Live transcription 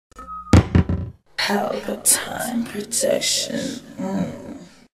Pelpa time protection.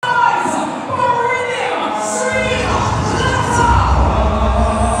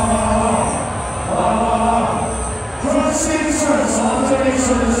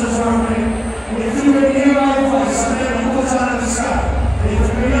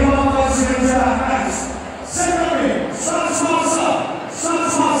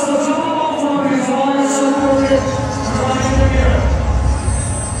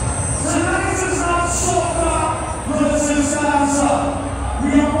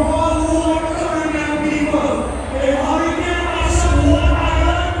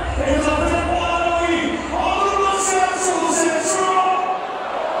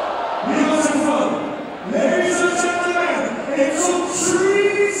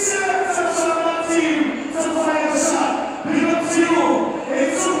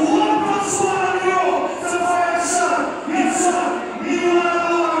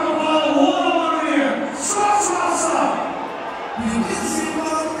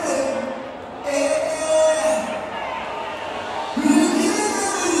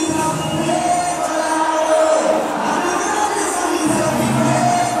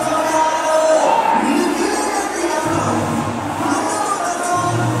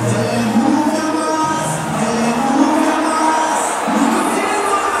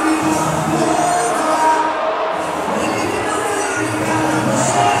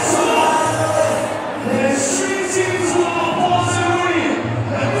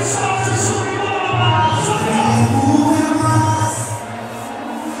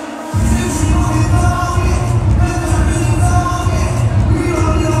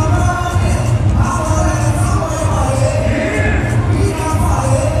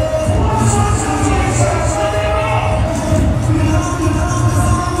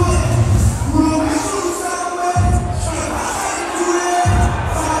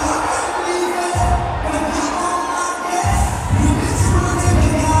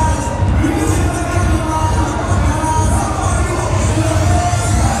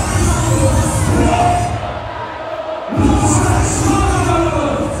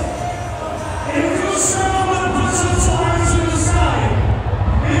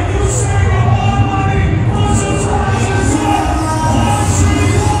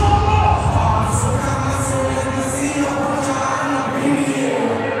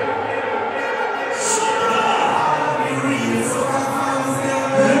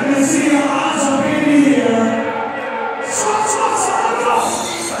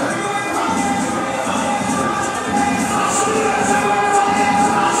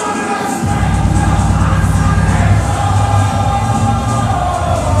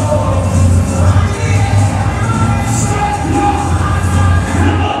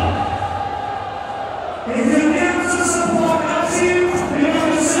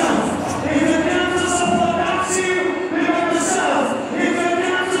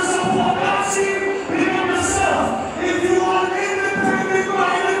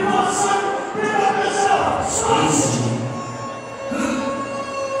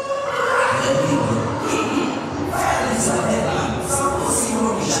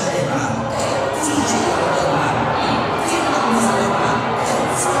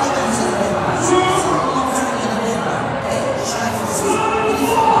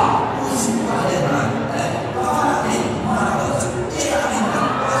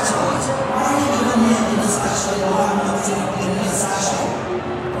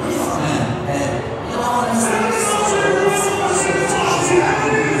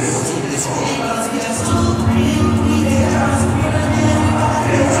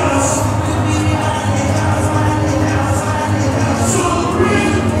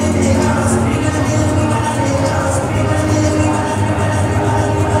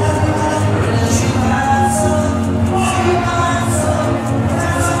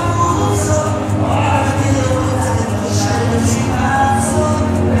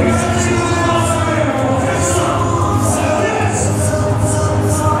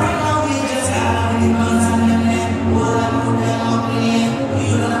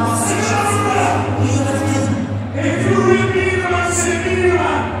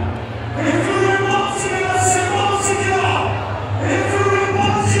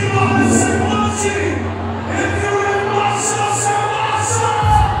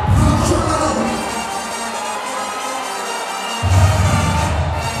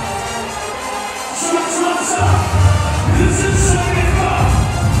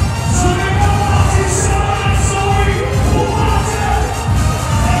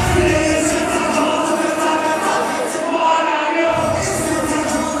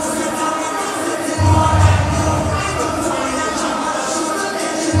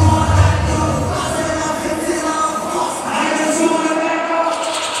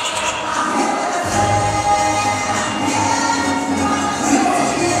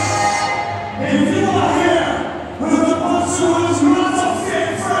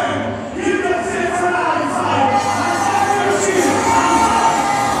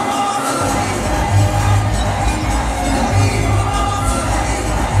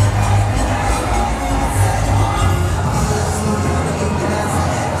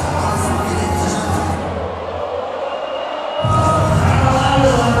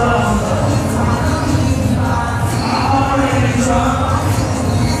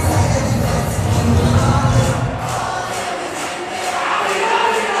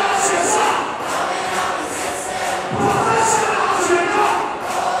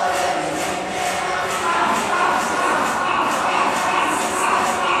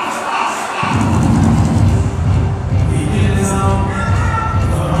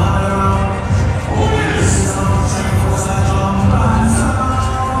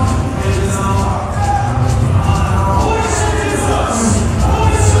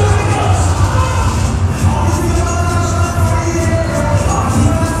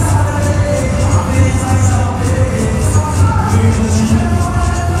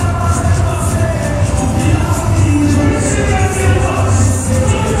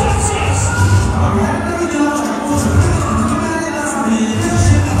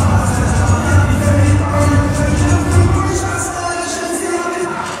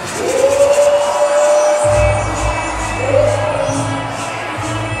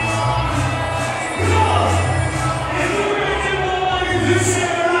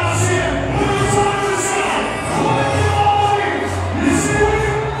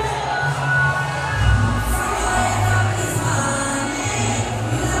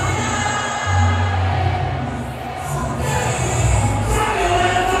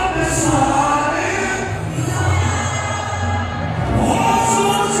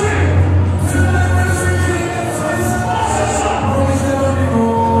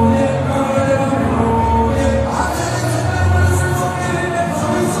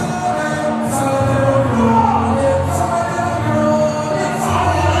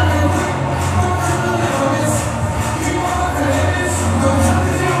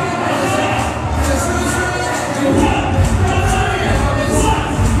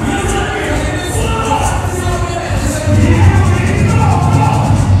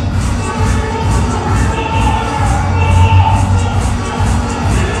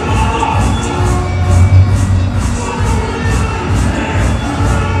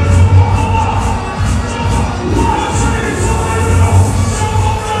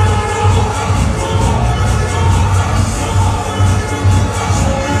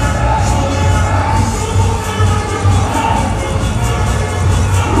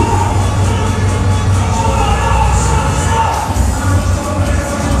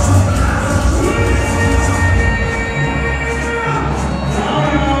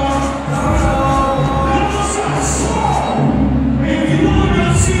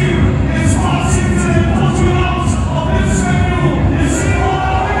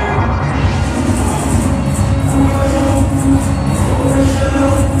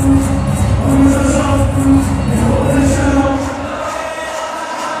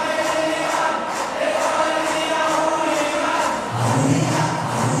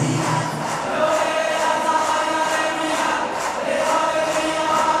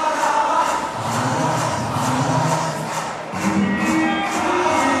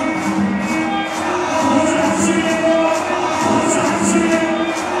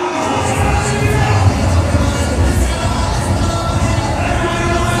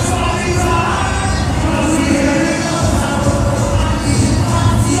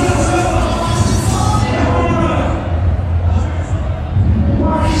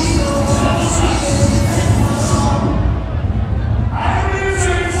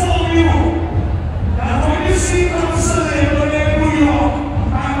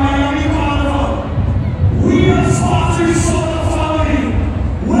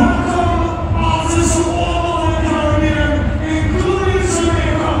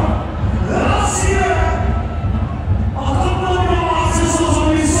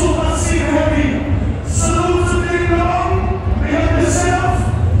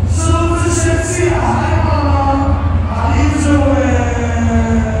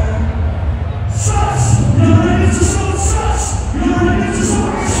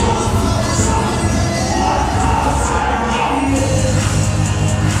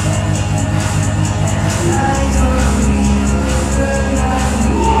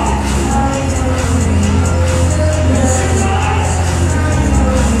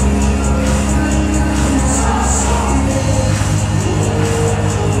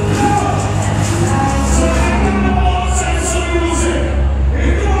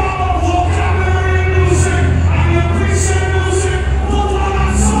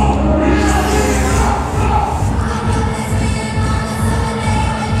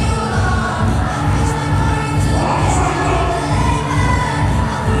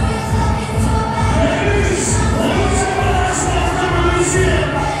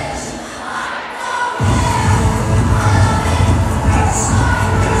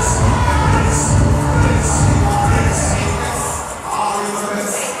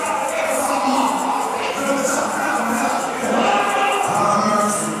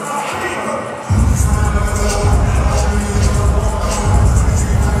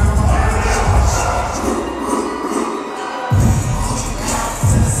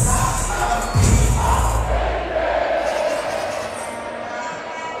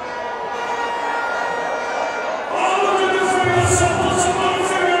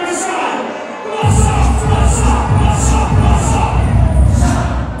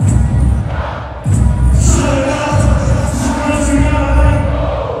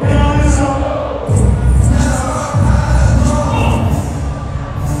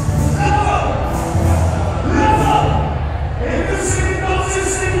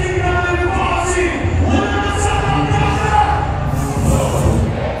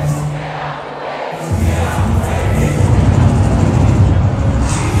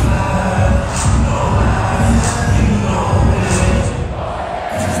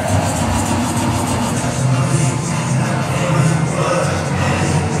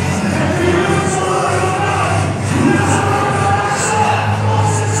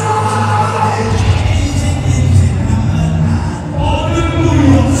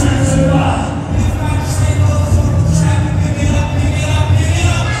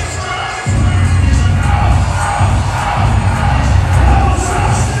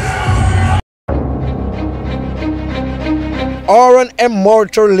 R&M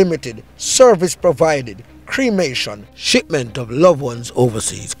Mortuary Limited, service provided. Cremation, shipment of loved ones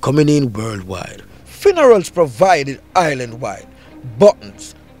overseas, coming in worldwide. Funerals provided island-wide.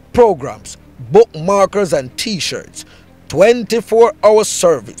 Buttons, programs, bookmarkers and t-shirts. 24-hour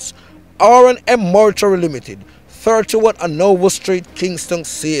service. R&M Mortuary Limited, 31 Anova Street, Kingston,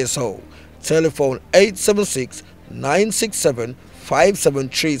 CSO. Telephone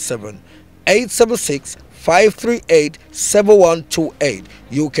 876-967-5737. 876-538-7128.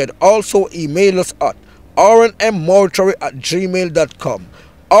 You can also email us at rnmmortuary@gmail.com.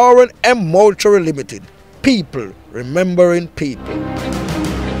 R&M Mortuary Limited. People remembering people.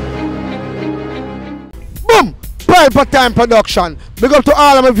 Boom! Pelpa Time Production. Big up to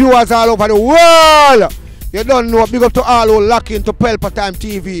all of my viewers all over the world. You don't know. Big up to all who lock into Pelpa Time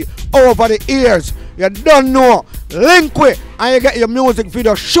TV over the years. You don't know. Link with and you get your music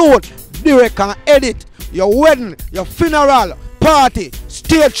video shoot, direct and edit. Your wedding, your funeral, party,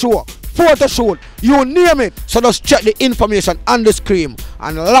 stage show, photo shoot, you name it. So just check the information on the screen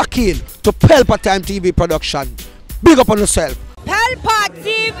and lock in to Pelpa Time TV Production. Big up on yourself. Pelpa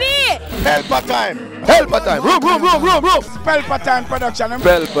TV! Pelpa Time! Pelpa Time! Room! Pelpa Time Production!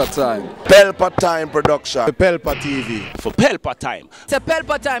 Pelpa Time! Pelpa Time Production! Pelpa TV! For Pelpa Time! It's a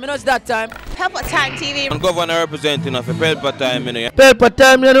Pelpa Time, you know it's that time. Pelpa Time TV! I'm governor representing of Pelpa Time, you know. Pelpa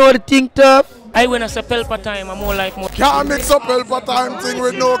Time, you know what the thing tough? I when I say Pelpa Time, I'm more like more. Can't mix up Pelpa Time thing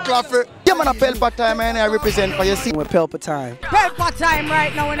with no coffee. Yeah, man, a Pelpa Time, and I represent for you. See, With Pelpa Time. Pelpa Time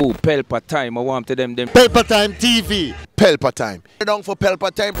right now. Oh, Pelpa Time, I want to them. Pelpa Time TV! Pelpa Time. Down for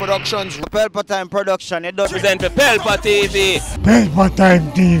Pelpa Time Productions. Pelpa Time Production, it does Represent for Pelpa TV. Pelpa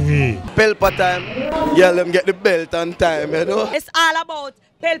Time TV. Pelpa Time. Yeah, let me get the belt on time, you know. It's all about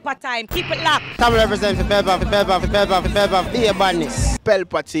Pelpa Time. Keep it locked. Come represent for Pelpa, be badness.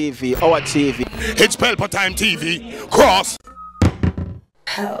 Pelpa TV, our TV. It's Pelpa Time TV. Cross.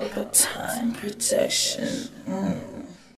 Pelpa Time Protection.